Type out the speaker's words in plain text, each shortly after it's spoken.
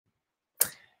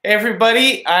Hey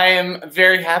everybody, I am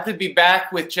very happy to be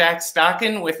back with Jack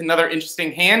Stocken with another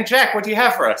interesting hand. Jack, what do you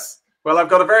have for us? Well, I've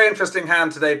got a very interesting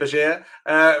hand today, Bashir,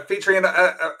 featuring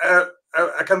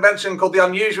a convention called the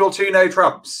unusual two no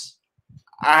trumps.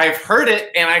 I've heard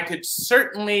it, and I could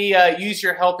certainly use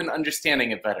your help in understanding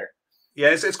it better. Yeah,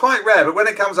 it's quite rare, but when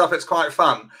it comes up, it's quite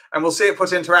fun. And we'll see it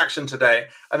put into action today,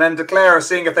 and then declare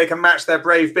seeing if they can match their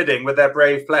brave bidding with their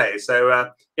brave play. So,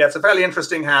 yeah, it's a fairly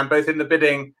interesting hand, both in the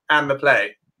bidding and the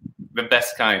play. The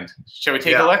best kind. Shall we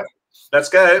take a look? Let's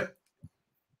go.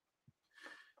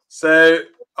 So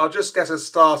I'll just get us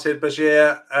started,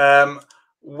 Bashir.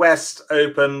 West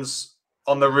opens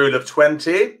on the rule of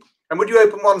 20. And would you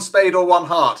open one spade or one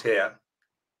heart here?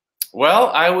 Well,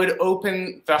 I would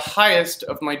open the highest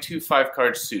of my 2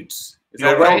 5-card suits.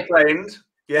 You're well trained.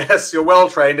 Yes, you're well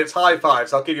trained. It's high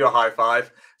fives. I'll give you a high five.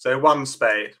 So one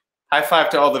spade. High five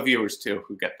to all the viewers, too,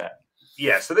 who get that.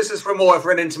 Yeah, so this is for more of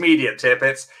an intermediate tip.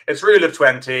 It's rule of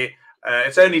 20.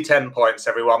 It's only 10 points,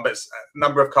 everyone, but it's a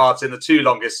number of cards in the 2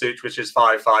 longest suits, which is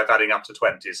 5-5, adding up to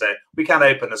 20. So we can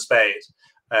open a spade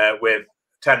with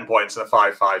 10 points in a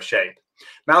 5-5 shape.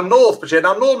 Now, North,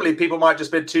 now normally people might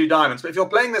just bid 2 diamonds, but if you're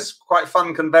playing this quite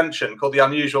fun convention called the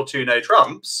unusual 2 no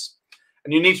trumps,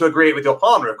 and you need to agree it with your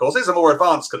partner, of course, it's a more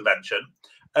advanced convention.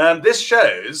 This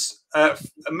shows a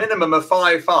minimum of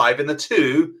 5-5 in the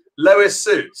 2 lowest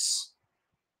suits.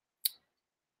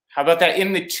 How about that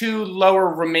in the 2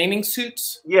 lower remaining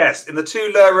suits? Yes, in the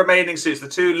 2 lower remaining suits, the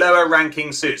 2 lower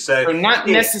ranking suits. So not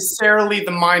necessarily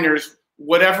the minors,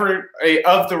 whatever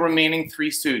of the remaining 3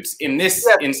 suits. In this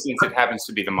instance, it happens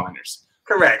to be the minors.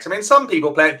 Correct. I mean, some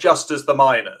people play it just as the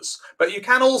minors, but you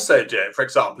can also do it, for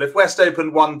example, if West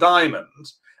opened 1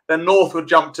 diamond, then North would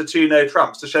jump to 2 no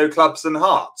trumps to show clubs and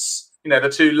hearts, you know, the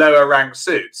 2 lower ranked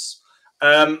suits.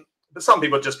 But some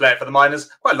people just play it for the minors.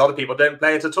 Quite a lot of people don't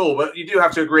play it at all, but you do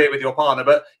have to agree it with your partner.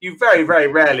 But you very, very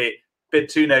rarely bid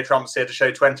 2 no trumps here to show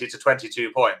 20 to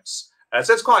 22 points.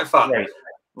 So it's quite fun.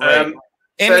 Right.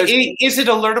 And is it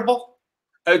alertable?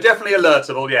 Oh, definitely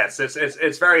alertable, yes.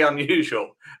 It's very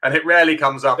unusual, and it rarely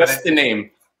comes up. That's the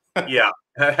name. Yeah,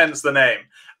 hence the name.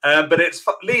 But it's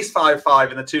at least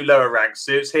 5-5 in the 2 lower ranked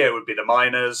suits. Here it would be the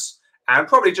minors, and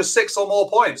probably just 6 or more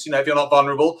points, you know, if you're not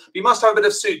vulnerable. You must have a bit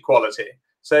of suit quality.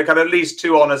 So kind of at least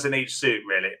 2 honors in each suit,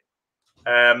 really.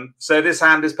 So this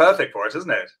hand is perfect for it, isn't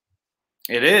it?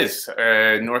 It is.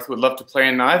 North would love to play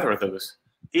in neither of those.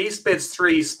 East bids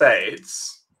 3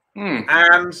 spades.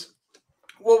 And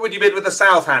what would you bid with the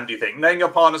South hand, do you think? Knowing your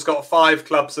partner's got 5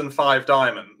 clubs and 5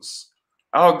 diamonds.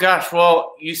 Oh, gosh.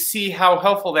 Well, you see how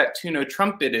helpful that 2 no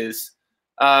trump bid is.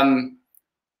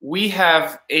 We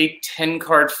have a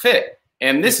 10-card fit,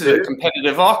 and this is a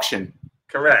competitive auction.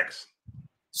 Correct.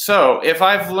 So if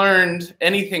I've learned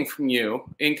anything from you,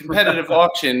 in competitive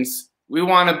auctions, we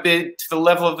want to bid to the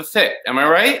level of the fit. Am I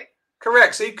right?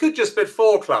 Correct. So you could just bid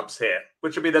 4 clubs here,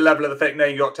 which would be the level of the fit,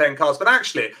 knowing you've got 10 cards. But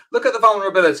actually, look at the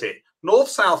vulnerability. North,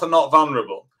 South are not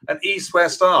vulnerable, and East,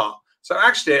 West are. So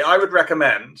actually, I would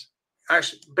recommend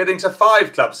bidding to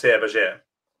 5 clubs here, Bashir.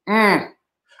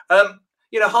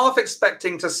 You know, half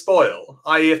expecting to spoil,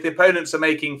 i.e. if the opponents are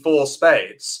making 4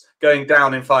 spades, going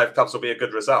down in 5 clubs will be a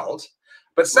good result.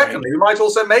 But secondly, we might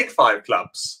also make 5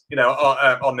 clubs, you know,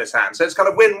 on this hand. So it's kind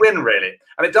of win-win, really.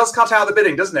 And it does cut out the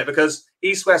bidding, doesn't it? Because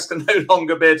East-West can no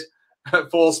longer bid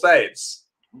 4 spades.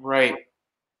 Right.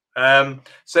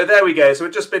 So there we go. So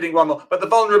we're just bidding 1 more. But the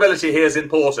vulnerability here is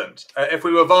important. If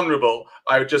we were vulnerable,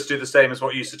 I would just do the same as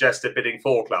what you suggested, bidding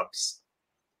 4 clubs.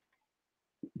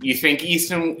 You think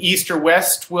East or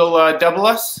West will double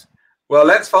us? Well,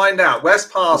 let's find out.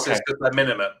 West passes to the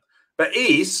minimum. But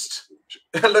East...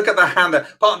 Look at the hand there.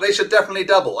 They should definitely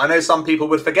double. I know some people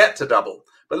would forget to double.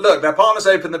 But look, their partners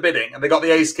open the bidding and they got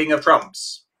the ace king of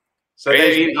trumps. So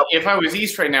if I was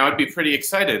East right now, I'd be pretty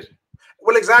excited.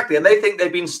 Well, exactly. And they think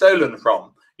they've been stolen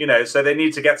from, you know, so they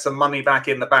need to get some money back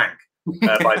in the bank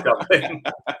by doubling.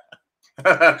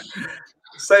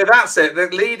 So that's it. The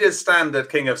lead is standard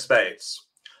king of spades.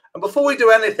 And before we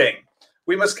do anything,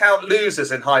 we must count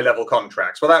losers in high-level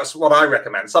contracts. Well, that's what I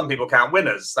recommend. Some people count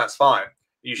winners. That's fine.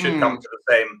 You should come to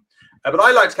the same. But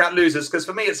I like to count losers because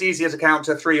for me, it's easier to count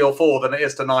to 3 or 4 than it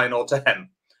is to 9 or 10.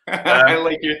 I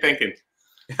like your thinking.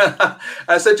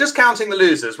 So just counting the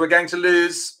losers, we're going to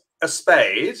lose a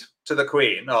spade to the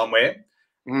queen, aren't we?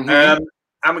 And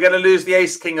we're going to lose the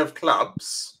ace king of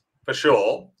clubs for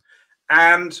sure.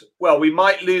 And, well, we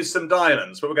might lose some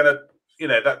diamonds, but we're going to, you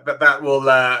know, that will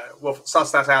we'll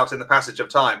suss that out in the passage of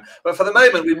time. But for the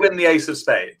moment, we win the ace of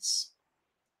spades.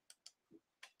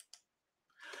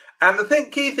 And the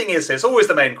key thing is, it's always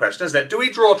the main question, isn't it? Do we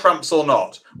draw trumps or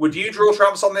not? Would you draw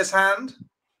trumps on this hand?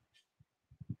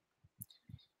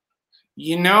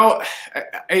 You know,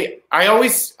 I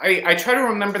always try to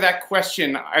remember that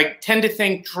question. I tend to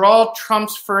think draw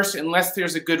trumps first unless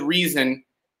there's a good reason.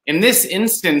 In this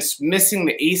instance, missing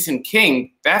the ace and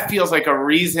king, that feels like a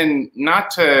reason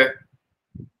not to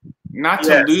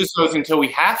lose those until we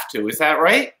have to. Is that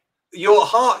right?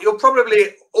 You're probably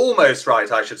almost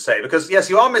right, I should say, because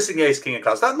yes, you are missing the ace, king of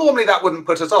clubs. Normally that wouldn't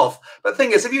put us off. But the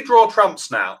thing is, if you draw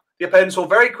trumps now, the opponents will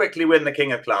very quickly win the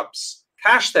king of clubs,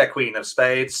 cash their queen of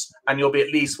spades, and you'll be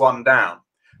at least one down.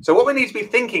 So what we need to be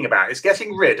thinking about is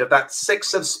getting rid of that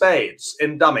 6 of spades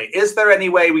in dummy. Is there any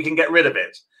way we can get rid of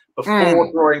it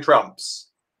before drawing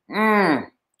trumps?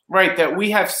 Right, that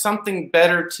we have something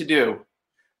better to do.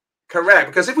 Correct,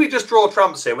 because if we just draw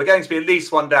trumps here, we're going to be at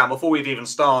least one down before we've even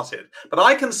started. But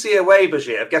I can see a way,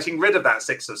 Bajir, of getting rid of that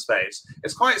 6 of spades.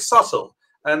 It's quite subtle,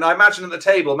 and I imagine at the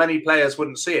table many players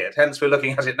wouldn't see it, hence we're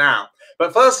looking at it now.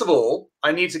 But first of all,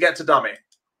 I need to get to dummy.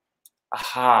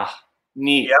 Aha,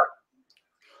 neat. Yep.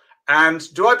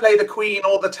 And do I play the queen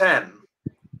or the 10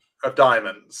 of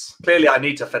diamonds? Clearly, I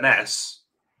need to finesse.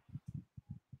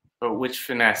 But which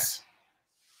finesse?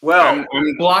 Well,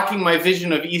 I'm blocking my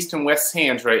vision of east and west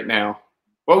hands right now.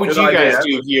 What would you guys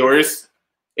do, viewers?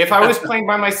 If I was playing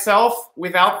by myself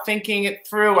without thinking it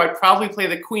through, I'd probably play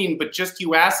the queen, but just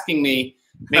you asking me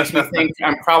makes me think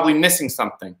I'm probably missing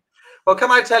something. Well,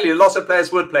 can I tell you, lots of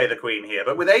players would play the queen here,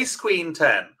 but with ace, queen,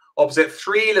 10, opposite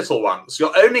 3 little ones,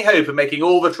 your only hope of making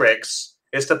all the tricks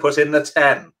is to put in the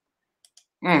 10.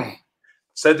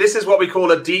 So this is what we call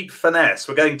a deep finesse.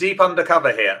 We're going deep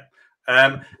undercover here.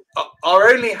 Our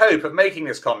only hope of making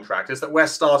this contract is that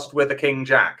West started with a king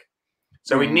jack.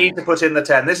 So we need to put in the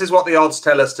 10. This is what the odds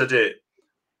tell us to do.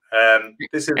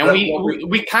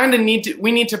 We kind of need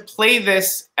to play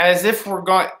this as if we're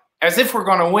going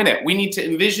to win it. We need to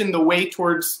envision the way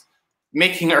towards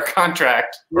making our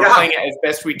contract. We're playing it as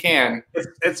best we can.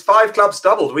 It's 5 clubs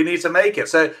doubled. We need to make it.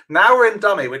 So now we're in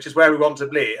dummy, which is where we want to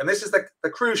be. And this is the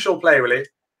crucial play, really.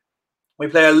 We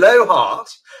play a low heart,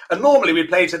 and normally we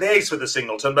play to the ace with a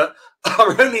singleton, but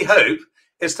our only hope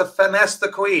is to finesse the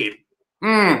queen.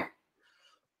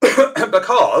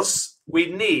 Because we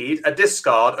need a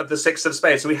discard of the 6 of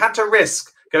spades. So we had to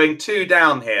risk going 2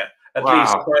 down here, at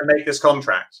least, to try and make this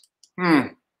contract.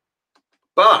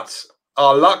 But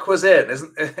our luck was in.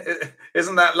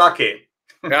 Isn't that lucky?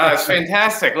 Yeah, it's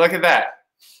fantastic. Look at that.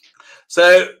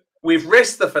 So we've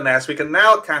risked the finesse. We can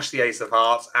now cash the ace of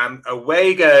hearts, and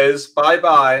away goes,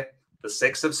 bye-bye, the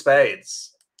 6 of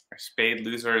spades. Our spade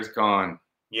loser is gone.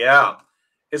 Yeah.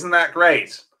 Isn't that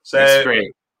great? So that's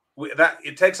great.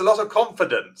 It takes a lot of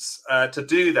confidence to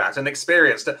do that, and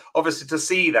experience, obviously, to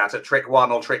see that at trick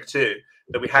 1 or trick 2,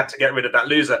 that we had to get rid of that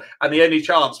loser. And the only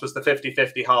chance was the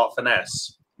 50-50 heart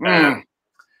finesse.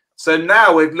 So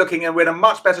now we're looking, and we're in a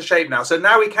much better shape now. So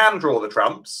now we can draw the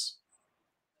trumps.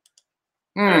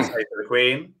 Let's say for the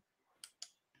queen.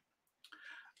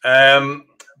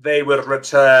 They would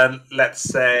return, let's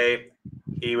say,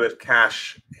 he would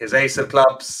cash his ace of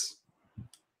clubs.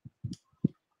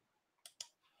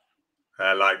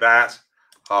 Like that.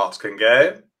 Hearts can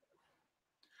go.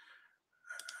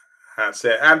 That's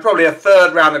it. And probably a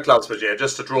 3rd round of clubs for Gia,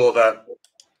 just to draw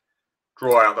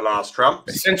out the last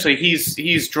trumps. Essentially,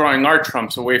 he's drawing our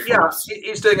trumps away from us. Yeah,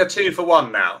 he's doing a 2 for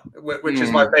 1 now, which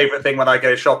is my favourite thing when I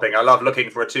go shopping. I love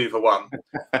looking for a 2 for 1.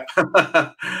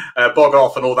 Bog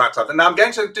off and all that stuff. And now I'm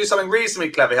going to do something reasonably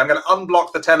clever here. I'm going to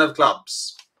unblock the 10 of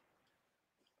clubs.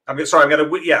 I'm going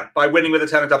to, by winning with the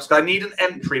 10 of clubs, because I need an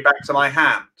entry back to my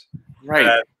hand.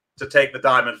 Right. To take the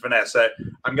diamond finesse. So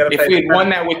I'm going to play. If we had won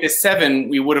that with the 7,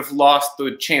 we would have lost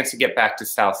the chance to get back to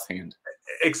South's hand.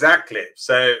 Exactly.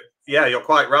 So yeah, you're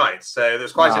quite right. So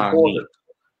it's quite important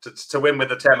to win with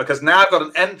the 10, because now I've got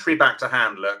an entry back to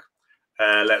hand. Look,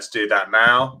 let's do that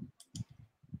now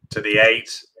to the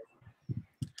 8.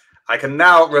 I can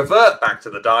now revert back to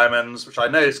the diamonds, which I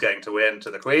know is going to win, to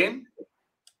the queen.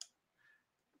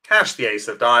 Cash the ace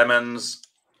of diamonds,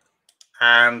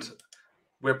 and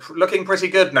we're looking pretty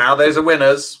good now. Those are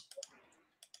winners.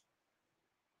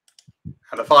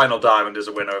 And the final diamond is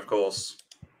a winner, of course.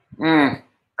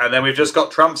 And then we've just got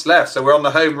trumps left, so we're on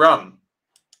the home run.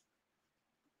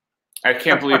 I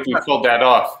can't believe we pulled that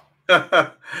off.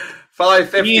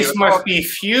 550. East must be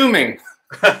fuming.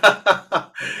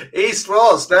 East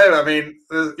was. No, I mean,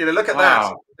 look at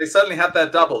that. They certainly had their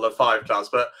double of 5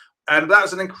 clubs, and that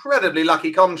was an incredibly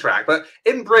lucky contract. But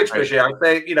in bridge, Bajir, I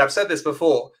say, I've said this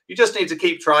before, you just need to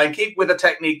keep trying, keep with a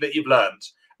technique that you've learned.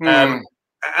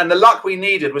 And the luck we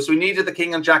needed was we needed the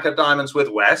king and jack of diamonds with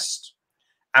West,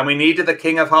 and we needed the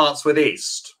king of hearts with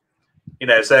East.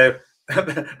 So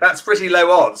that's pretty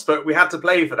low odds, but we had to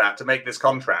play for that to make this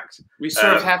contract. We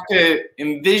sort of have to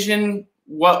envision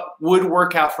what would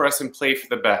work out for us and play for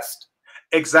the best.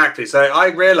 Exactly. So I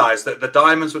realized that the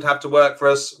diamonds would have to work for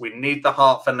us. We need the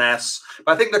heart finesse.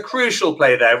 But I think the crucial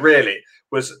play there really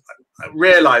was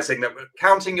realizing that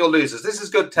counting your losers. This is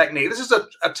good technique. This is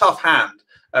a tough hand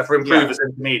for improvers,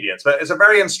 intermediates, but it's a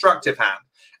very instructive hand.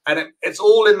 And it's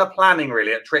all in the planning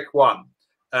really at trick one.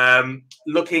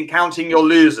 Counting your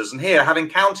losers. And here, having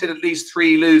counted at least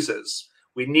 3 losers,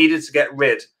 we needed to get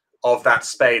rid of that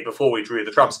spade before we drew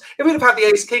the trumps. If we'd have had the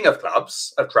ace king of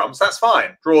trumps, that's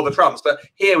fine, draw the trumps. But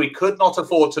here we could not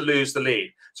afford to lose the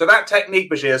lead. So that technique,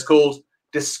 Bashir, is called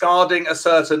discarding a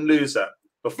certain loser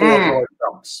before drawing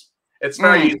trumps. It's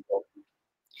very useful.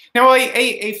 Now,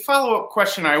 a follow-up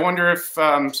question. I wonder if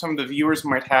some of the viewers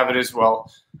might have it as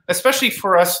well. Especially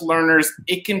for us learners,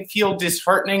 it can feel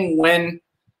disheartening when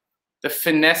the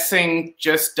finessing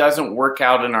just doesn't work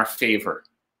out in our favor.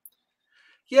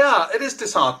 Yeah, it is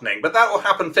disheartening, but that will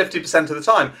happen 50% of the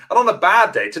time. And on a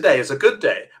bad day, today is a good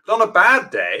day, but on a bad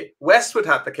day, West would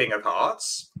have the king of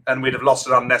hearts, and we'd have lost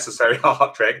an unnecessary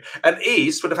heart trick, and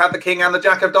East would have had the king and the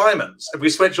jack of diamonds if we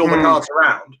switch all the cards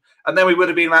around, and then we would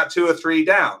have been about 2 or 3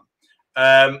 down,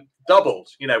 doubled,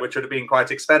 which would have been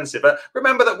quite expensive. But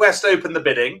remember that West opened the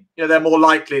bidding. They're more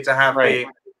likely to have West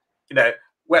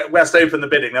opened the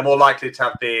bidding. They're more likely to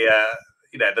have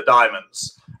the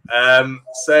diamonds.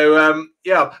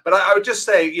 Yeah, but I would just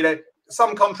say,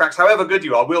 some contracts, however good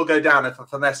you are, will go down if the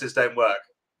finesses don't work.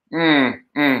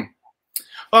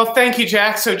 Well, thank you,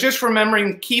 Jack. So just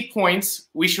remembering key points,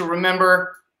 we should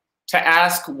remember to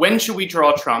ask, when should we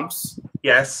draw trumps?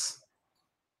 Yes.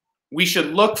 We should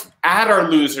look at our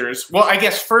losers. Well, I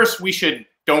guess first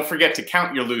don't forget to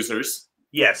count your losers.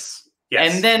 Yes.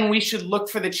 Yes. And then we should look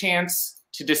for the chance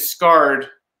to discard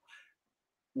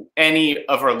any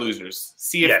of our losers.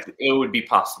 See if it would be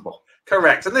possible.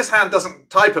 Correct. And this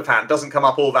type of hand doesn't come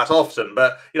up all that often.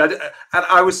 But and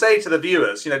I would say to the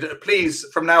viewers, please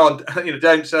from now on,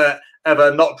 don't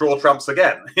ever not draw trumps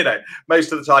again.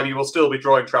 Most of the time you will still be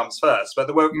drawing trumps first. But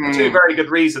there were 2 very good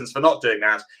reasons for not doing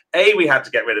that. A, we had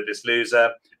to get rid of this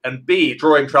loser, and B,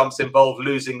 drawing trumps involved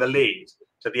losing the lead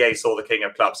to the ace or the king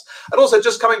of clubs. And also,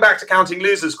 just coming back to counting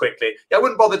losers quickly, I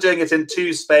wouldn't bother doing it in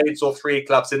 2 spades or 3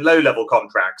 clubs in low-level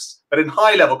contracts. But in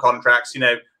high-level contracts,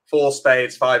 4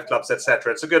 spades, 5 clubs,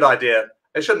 etc. It's a good idea.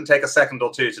 It shouldn't take a second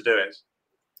or 2 to do it.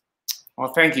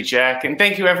 Well, thank you, Jack. And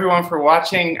thank you, everyone, for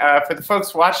watching. For the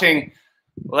folks watching,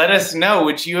 let us know,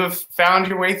 would you have found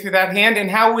your way through that hand?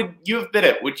 And how would you have bid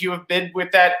it? Would you have bid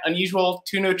with that unusual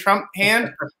 2-no trump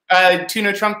hand,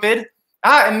 2-no trump bid?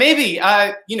 And maybe,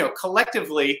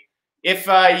 collectively, if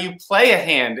you play a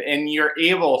hand and you're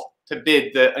able to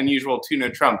bid the unusual 2-no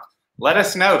trump, let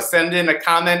us know. Send in a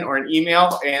comment or an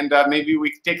email, and maybe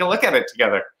we can take a look at it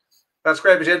together. That's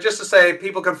great, Bashir. Just to say,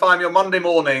 people can find me on Monday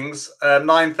mornings,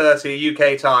 9:30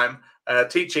 UK time,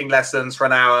 teaching lessons for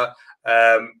an hour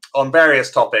on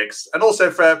various topics, and also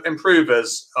for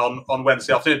improvers on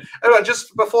Wednesday afternoon. Oh, and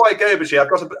just before I go, Bashir, I've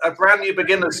got a brand new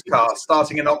beginners class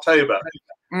starting in October.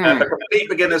 For complete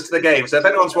beginners to the game. So if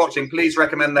anyone's watching, please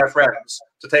recommend their friends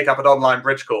to take up an online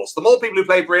bridge course. The more people who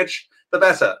play bridge, the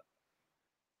better.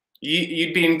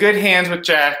 You'd be in good hands with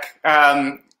Jack.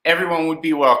 Everyone would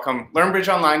be welcome.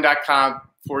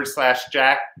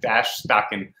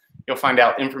 LearnBridgeOnline.com/Jack-Stocken. You'll find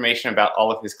out information about all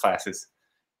of his classes.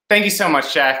 Thank you so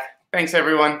much, Jack. Thanks,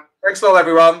 everyone. Thanks a lot,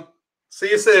 everyone. See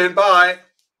you soon. Bye.